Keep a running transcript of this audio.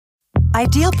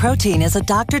Ideal Protein is a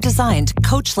doctor-designed,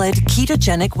 coach-led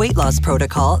ketogenic weight loss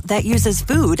protocol that uses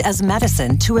food as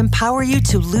medicine to empower you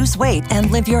to lose weight and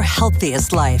live your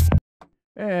healthiest life.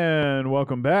 And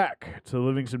welcome back to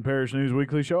Livingston Parish News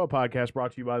Weekly Show, a podcast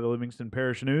brought to you by the Livingston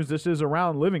Parish News. This is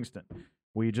Around Livingston.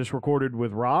 We just recorded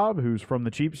with Rob, who's from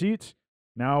the Cheap Seats.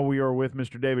 Now we are with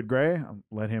Mr. David Gray. I'll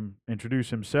let him introduce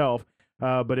himself.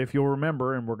 But if you'll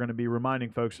remember, and we're going to be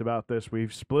reminding folks about this,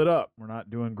 we've split up. We're not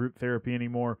doing group therapy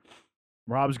anymore.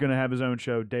 Rob's going to have his own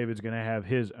show. David's going to have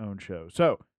his own show.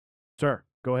 So, sir,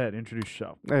 go ahead. Introduce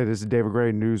yourself. Hey, this is David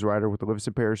Gray, news writer with the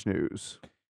Livingston Parish News.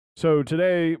 So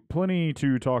today, plenty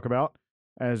to talk about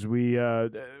as we,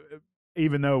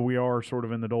 even though we are sort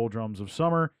of in the doldrums of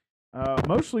summer,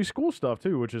 mostly school stuff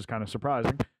too, which is kind of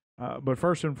surprising. But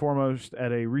first and foremost,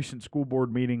 at a recent school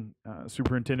board meeting,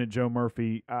 Superintendent Joe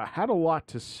Murphy had a lot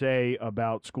to say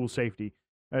about school safety,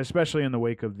 especially in the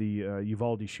wake of the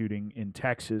Uvalde shooting in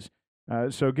Texas.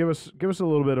 So give us a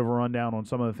little bit of a rundown on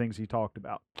some of the things he talked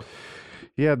about.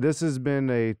 Yeah, this has been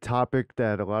a topic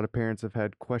that a lot of parents have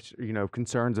had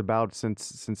concerns about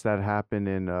since that happened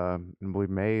in I believe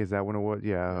May. Is that when it was?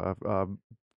 Yeah,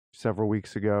 several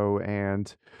weeks ago,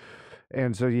 and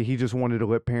so he just wanted to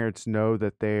let parents know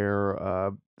that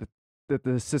that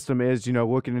the system is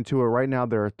looking into it. Right now,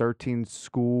 there are 13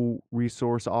 school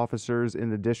resource officers in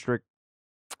the district.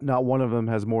 Not one of them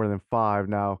has more than 5.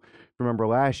 Now, remember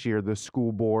last year, the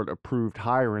school board approved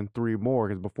hiring 3 more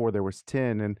because before there was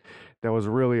 10, and that was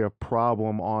really a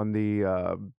problem on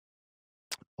the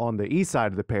east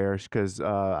side of the parish because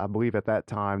I believe at that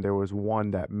time there was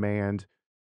one that manned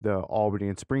the Albany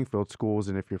and Springfield schools,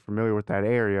 and if you're familiar with that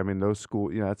area, I mean those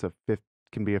schools, that's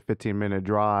can be a 15-minute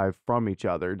drive from each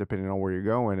other depending on where you're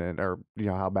going or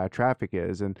how bad traffic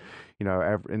is, and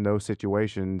in those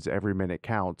situations every minute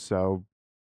counts.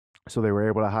 So they were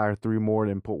able to hire 3 more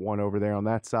and put 1 over there on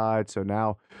that side. So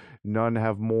now none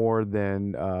have more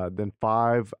than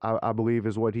 5, I believe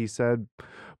is what he said.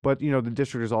 But, the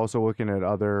district is also looking at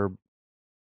other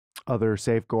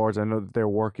safeguards. I know that they're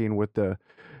working with the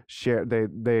share.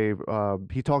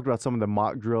 He talked about some of the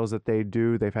mock drills that they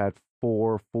do. They've had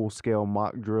 4 full-scale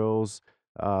mock drills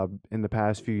in the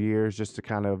past few years just to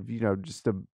kind of, just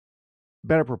to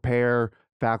better prepare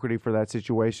faculty for that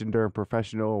situation during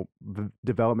professional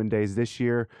development days. This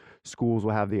year, schools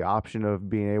will have the option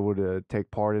of being able to take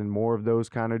part in more of those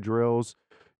kind of drills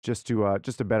just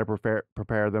to better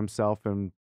prepare themselves.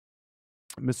 And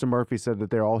Mr. Murphy said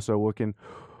that they're also looking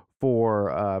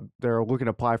to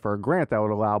apply for a grant that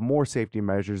would allow more safety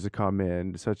measures to come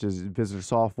in, such as visitor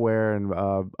software and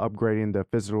upgrading the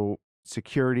physical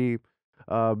security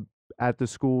at the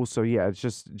school. So yeah, it's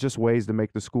just ways to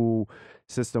make the school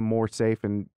system more safe.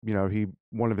 And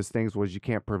one of his things was you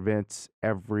can't prevent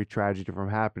every tragedy from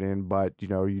happening, but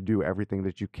you do everything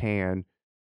that you can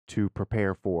to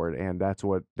prepare for it, and that's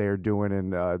what they're doing.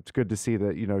 And it's good to see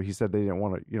that he said they don't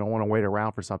want to wait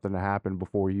around for something to happen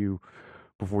before you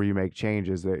make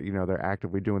changes. That they're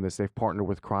actively doing this. They've partnered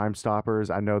with Crime Stoppers.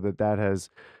 I know that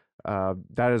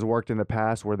has worked in the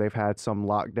past where they've had some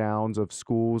lockdowns of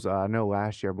schools. I know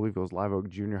last year, I believe it was Live Oak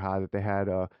Junior High, that they had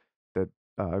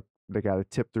they got a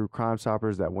tip through Crime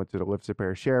Stoppers that went to the Livingston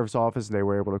Parish Sheriff's Office, and they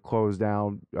were able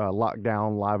to lock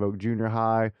down Live Oak Junior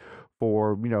High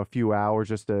for a few hours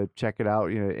just to check it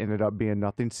out. It ended up being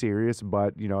nothing serious,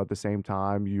 but at the same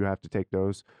time you have to take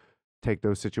those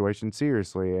situations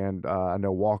seriously. And I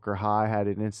know Walker High had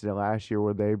an incident last year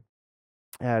where they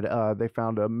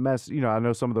found a mess. I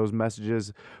know some of those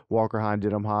messages Walker High and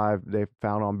Denham High they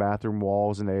found on bathroom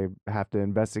walls, and they have to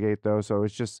investigate those. So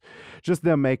it's just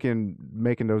them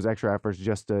making those extra efforts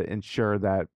just to ensure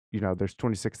that there's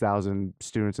 26,000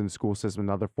 students in the school system,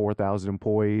 another 4,000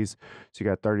 employees. So you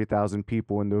got 30,000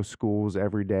 people in those schools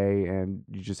every day, and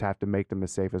you just have to make them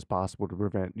as safe as possible to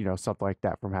prevent something like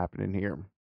that from happening here.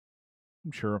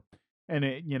 Sure. And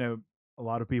a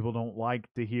lot of people don't like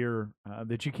to hear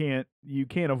that you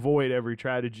can't avoid every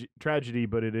tragedy,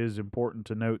 but it is important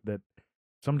to note that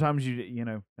sometimes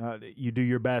you do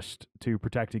your best to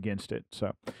protect against it.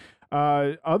 So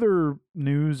other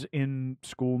news in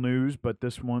school news, but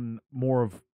this one more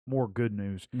good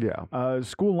news. Yeah.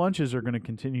 School lunches are going to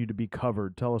continue to be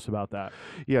covered. Tell us about that.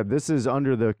 Yeah, this is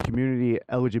under the Community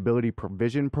Eligibility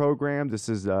Provision Program. This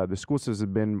is the school system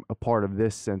has been a part of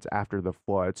this since after the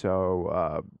flood.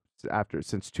 So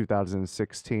since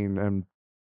 2016, and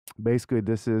basically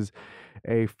this is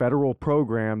a federal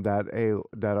program that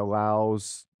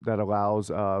allows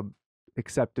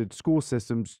accepted school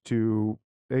systems to.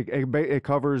 It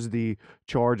covers the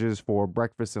charges for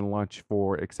breakfast and lunch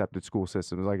for accepted school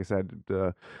systems. Like I said,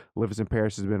 the Livingston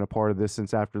Parish has been a part of this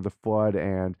since after the flood,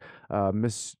 and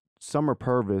Miss Summer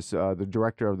Purvis, the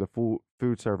director of the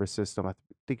food service system, I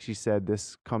think she said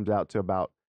this comes out to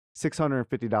about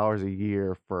 $650 a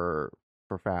year for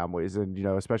families, and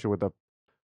especially with the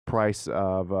price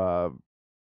of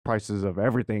prices of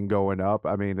everything going up.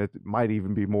 I mean, it might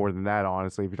even be more than that,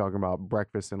 honestly, if you're talking about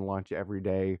breakfast and lunch every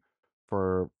day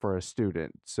for a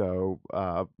student. So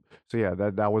yeah,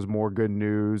 that was more good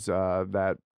news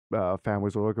that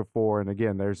families were looking for. And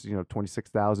again, there's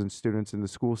 26,000 students in the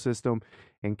school system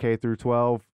in K through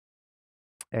 12.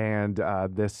 And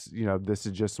this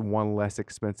is just one less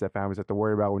expense that families have to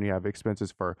worry about when you have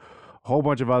expenses for a whole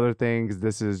bunch of other things.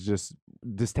 This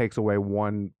takes away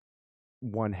one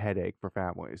headache for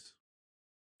families.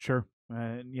 Sure.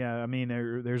 Yeah, I mean,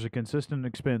 there's a consistent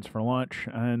expense for lunch,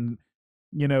 and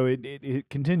it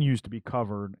continues to be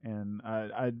covered. And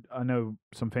I know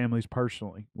some families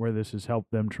personally where this has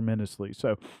helped them tremendously.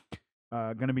 So,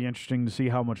 going to be interesting to see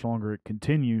how much longer it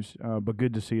continues. But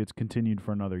good to see it's continued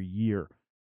for another year.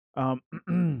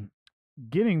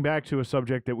 Getting back to a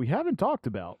subject that we haven't talked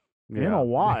about in a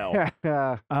while,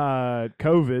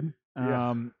 COVID.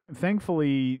 Yeah.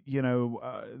 Thankfully, these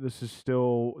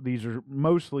are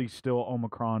mostly still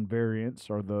Omicron variants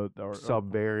or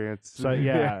Subvariants. So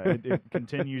yeah, it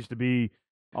continues to be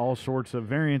all sorts of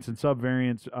variants and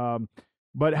subvariants.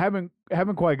 But haven't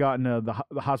quite gotten to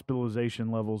the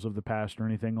hospitalization levels of the past or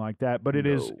anything like that. But it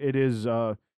is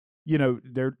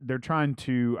they're trying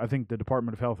to. I think the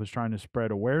Department of Health is trying to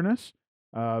spread awareness.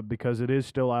 Because it is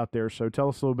still out there. So tell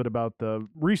us a little bit about the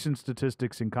recent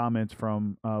statistics and comments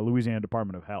from Louisiana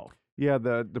Department of Health. Yeah,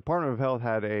 the Department of Health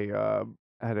had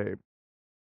a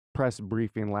press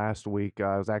briefing last week. It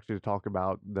was actually to talk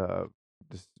about the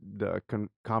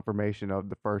confirmation of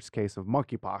the first case of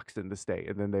monkeypox in the state,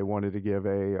 and then they wanted to give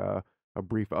a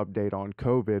brief update on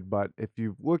COVID. But if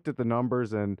you've looked at the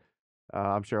numbers, and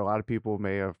I'm sure a lot of people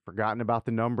may have forgotten about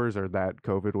the numbers or that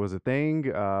COVID was a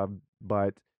thing,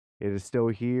 but it is still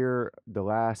here. The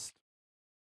last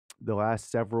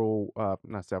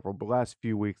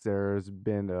few weeks, there's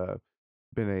been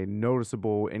a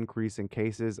noticeable increase in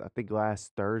cases. I think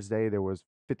last Thursday there was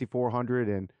 5,400,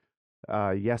 and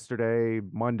yesterday,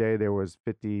 Monday, there was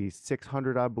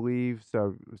 5,600, I believe.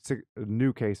 So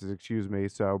new cases, excuse me.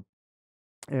 So,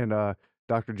 and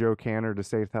Dr. Joe Canner, the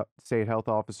state health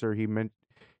officer,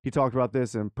 he talked about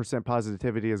this, and percent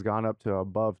positivity has gone up to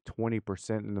above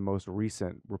 20% in the most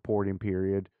recent reporting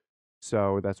period.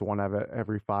 So that's one out of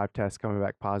every 5 tests coming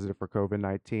back positive for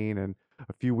COVID-19. And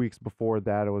a few weeks before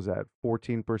that, it was at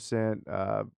 14%.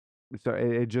 So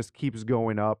it just keeps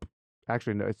going up.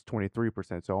 Actually, no, it's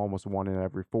 23%, so almost 1 in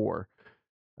every 4.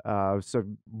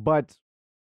 But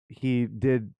he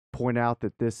did point out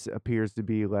that this appears to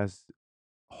be less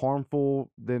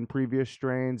harmful than previous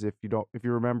strains. If you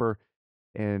remember,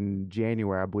 in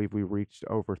January, I believe we reached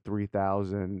over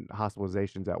 3,000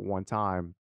 hospitalizations at one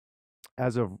time.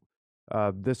 As of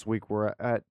this week, we're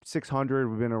at 600.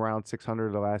 We've been around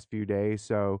 600 the last few days.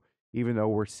 So even though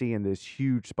we're seeing this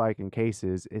huge spike in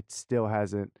cases, it still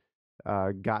hasn't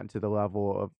gotten to the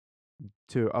level of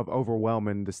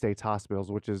overwhelming the state's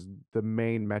hospitals, which is the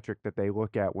main metric that they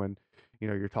look at when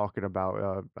you're talking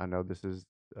about. I know this is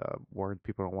word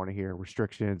people don't want to hear,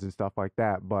 restrictions and stuff like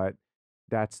that, but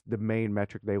that's the main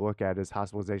metric they look at, is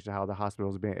hospitalization, how the hospital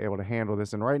is being able to handle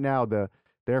this. And right now,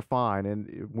 they're fine.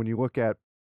 And when you look at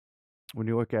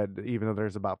even though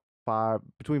there's about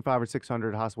between 500 or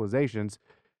 600 hospitalizations,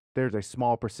 there's a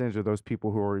small percentage of those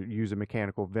people who are using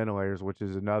mechanical ventilators, which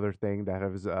is another thing that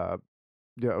has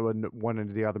one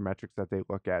of the other metrics that they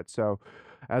look at. So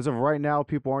as of right now,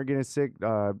 people aren't getting sick.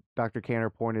 Dr. Canner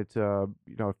pointed to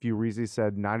a few reasons. He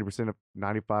said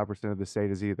 95% of the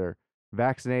state is either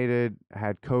vaccinated,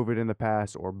 had COVID in the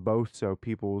past, or both. So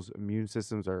people's immune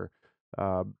systems are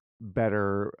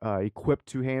better equipped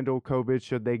to handle COVID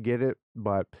should they get it.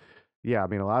 But yeah, I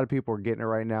mean, a lot of people are getting it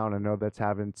right now, and I know that's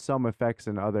having some effects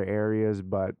in other areas,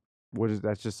 but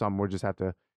that's just something we'll just have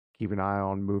to keep an eye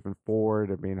on moving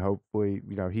forward. I mean, hopefully,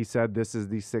 he said this is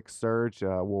the 6th surge.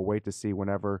 We'll wait to see when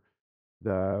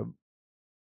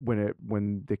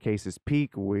the cases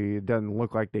peak. It doesn't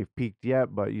look like they've peaked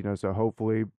yet, but so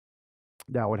hopefully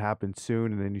that would happen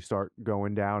soon, and then you start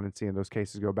going down and seeing those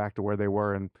cases go back to where they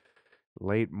were in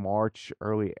late March,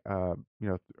 early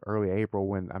April,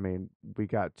 when we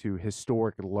got to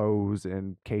historic lows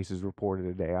in cases reported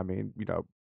a day. I mean, a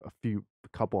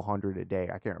couple hundred a day.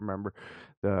 I can't remember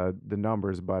the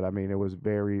numbers, but I mean, it was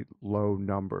very low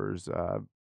numbers,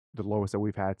 the lowest that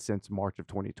we've had since March of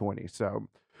 2020. So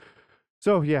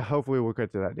yeah, hopefully we'll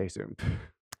get to that day soon.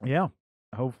 Yeah,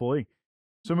 hopefully.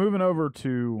 So moving over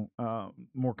to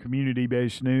more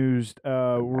community-based news,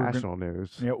 National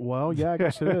news. yeah, well, yeah, I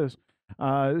guess it is.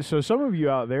 So some of you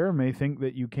out there may think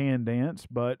that you can dance,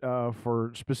 but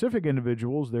for specific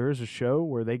individuals, there is a show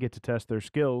where they get to test their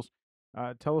skills.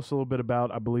 Tell us a little bit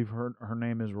about. I believe her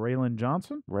name is Raylan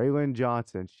Johnson. Raylan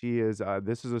Johnson. She is.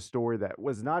 This is a story that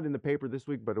was not in the paper this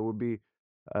week, but it will be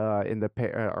in the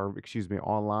or excuse me,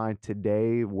 online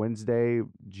today, Wednesday,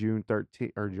 June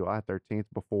 13th or July 13th,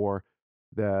 before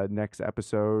the next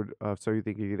episode of So You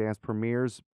Think You Can Dance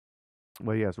premieres.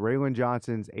 Well, yes, Raylan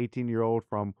Johnson's 18-year-old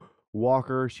from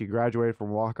Walker. She graduated from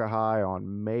Walker High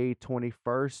on May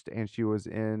 21st, and she was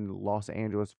in Los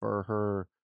Angeles for her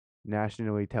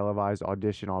nationally televised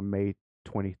audition on May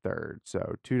 23rd.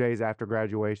 So 2 days after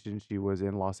graduation, she was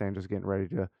in Los Angeles getting ready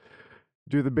to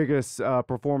do the biggest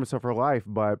performance of her life.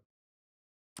 But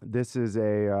this is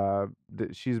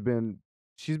she's been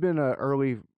an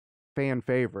early fan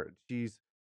favorite.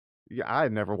 Yeah, I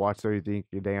had never watched So You Think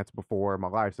You Dance before in my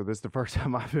life, so this is the first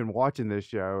time I've been watching this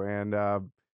show,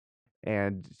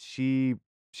 and she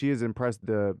has impressed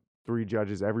the three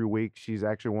judges every week. She's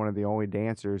actually one of the only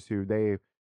dancers who the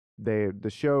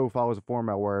show follows a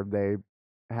format where they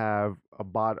have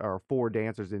four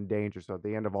dancers in danger. So at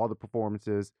the end of all the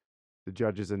performances, the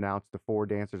judges announce the four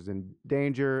dancers in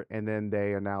danger, and then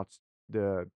they announce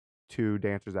the two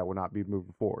dancers that will not be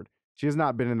moving forward. She has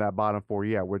not been in that bottom four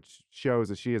yet, which shows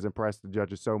that she has impressed the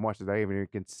judges so much that they haven't even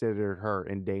considered her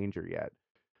in danger yet.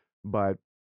 But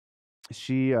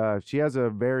she has a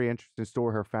very interesting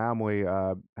story. Her family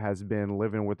has been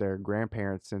living with their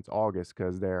grandparents since August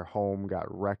because their home got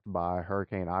wrecked by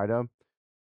Hurricane Ida.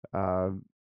 Uh,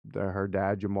 her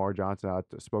dad, Jamar Johnson, I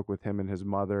spoke with him and his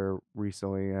mother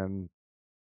recently, and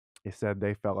they said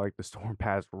they felt like the storm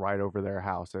passed right over their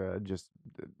house. Just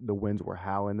the winds were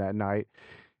howling that night.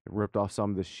 It ripped off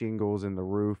some of the shingles in the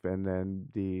roof, and then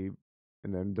the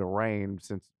rain,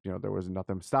 since there was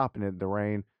nothing stopping it, the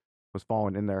rain was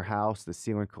falling in their house. The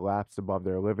ceiling collapsed above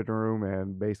their living room,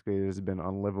 and basically it has been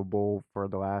unlivable for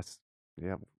the last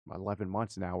 11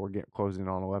 months now. We're getting closing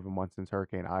on 11 months since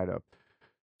Hurricane Ida.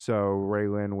 So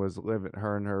Raylan was living,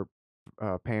 her and her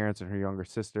parents and her younger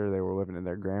sister, they were living in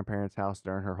their grandparents' house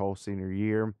during her whole senior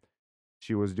year.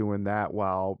 She was doing that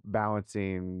while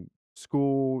balancing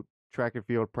school, track and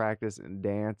field practice, and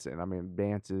dance. And I mean,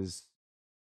 dance is,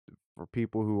 for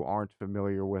people who aren't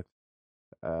familiar with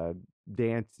uh,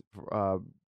 dance,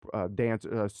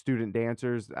 student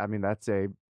dancers, I mean, that's a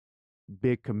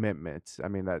big commitment. I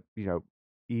mean, that,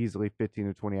 easily 15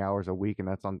 to 20 hours a week. And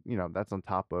that's on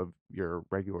top of your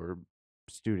regular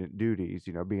student duties,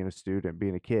 being a student,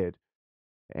 being a kid.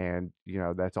 And,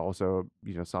 that's also,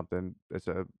 something that's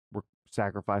a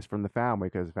sacrifice from the family,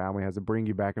 because the family has to bring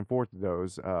you back and forth to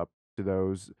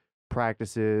those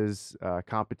practices,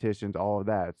 competitions, all of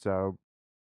that. So,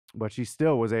 but she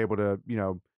still was able to,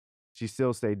 she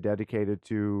still stayed dedicated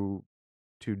to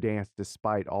dance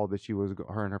despite all that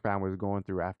her and her family was going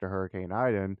through after Hurricane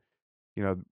Ida. And,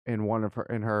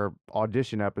 in her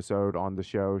audition episode on the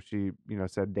show, she,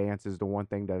 said dance is the one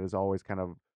thing that has always kind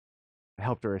of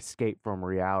helped her escape from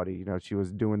reality. She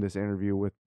was doing this interview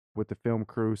with the film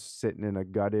crew, sitting in a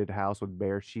gutted house with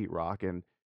bare sheetrock, and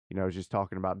just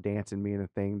talking about dancing being a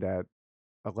thing that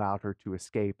allowed her to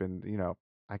escape. And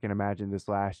I can imagine this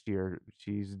last year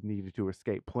she's needed to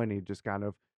escape plenty, just kind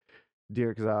of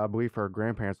because I believe her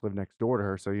grandparents live next door to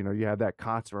her. So you had that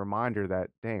constant reminder that,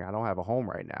 dang, I don't have a home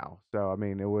right now. So I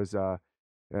mean, it was I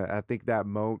think that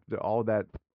all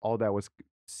that was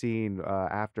seen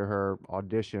after her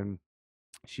audition.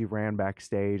 She ran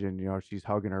backstage, and she's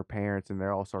hugging her parents, and they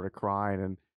all started crying,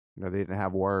 and they didn't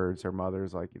have words. Her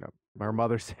mother's like, her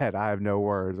mother said, "I have no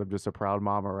words. I'm just a proud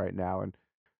mama right now." And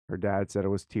her dad said it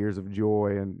was tears of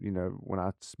joy. And when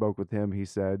I spoke with him, he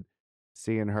said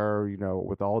seeing her,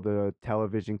 with all the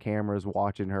television cameras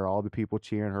watching her, all the people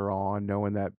cheering her on,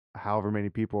 knowing that however many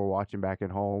people were watching back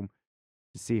at home,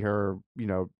 to see her,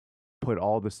 put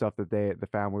all the stuff that the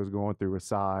family was going through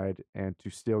aside, and to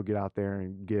still get out there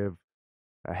and give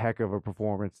a heck of a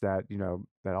performance that,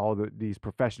 that all these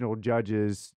professional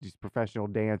judges, these professional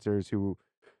dancers, who,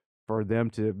 for them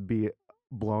to be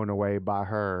blown away by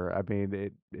her, I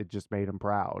mean, it just made them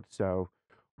proud. So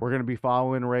we're going to be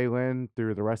following Raylan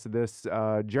through the rest of this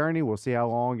journey. We'll see how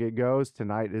long it goes.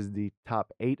 Tonight is the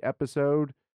top 8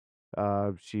 episode.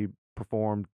 She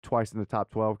performed twice in the top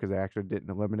 12 because they actually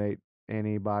didn't eliminate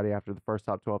anybody after the first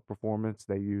top 12 performance.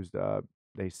 They used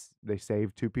they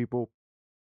saved 2 people.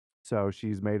 So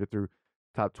she's made it through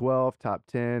top 12, top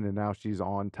 10, and now she's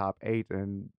on top 8.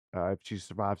 And if she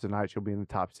survives tonight, she'll be in the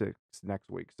top 6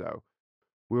 next week. So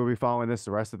we'll be following this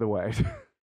the rest of the way.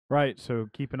 Right, so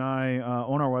keep an eye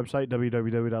on our website,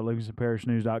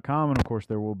 www.livingstonparishnews.com, and of course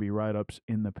there will be write-ups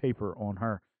in the paper on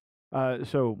her.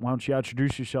 So why don't you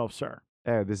introduce yourself, sir?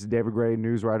 This is David Gray,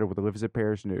 news writer with the Livingston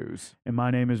Parish News. And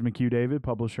my name is McHugh David,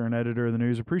 publisher and editor of the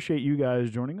news. Appreciate you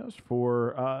guys joining us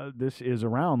for This Is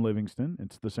Around Livingston.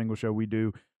 It's the single show we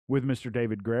do with Mr.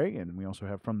 David Gray, and we also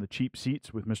have From the Cheap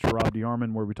Seats with Mr. Rob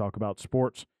DeArmond, where we talk about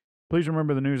sports. Please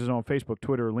remember the news is on Facebook,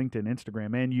 Twitter, LinkedIn,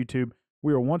 Instagram, and YouTube.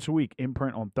 We are once a week in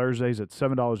print on Thursdays at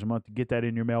 $7 a month to get that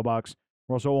in your mailbox.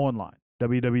 We're also online,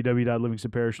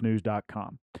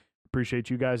 www.livingstonparishnews.com. Appreciate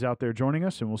you guys out there joining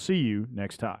us, and we'll see you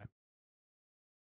next time.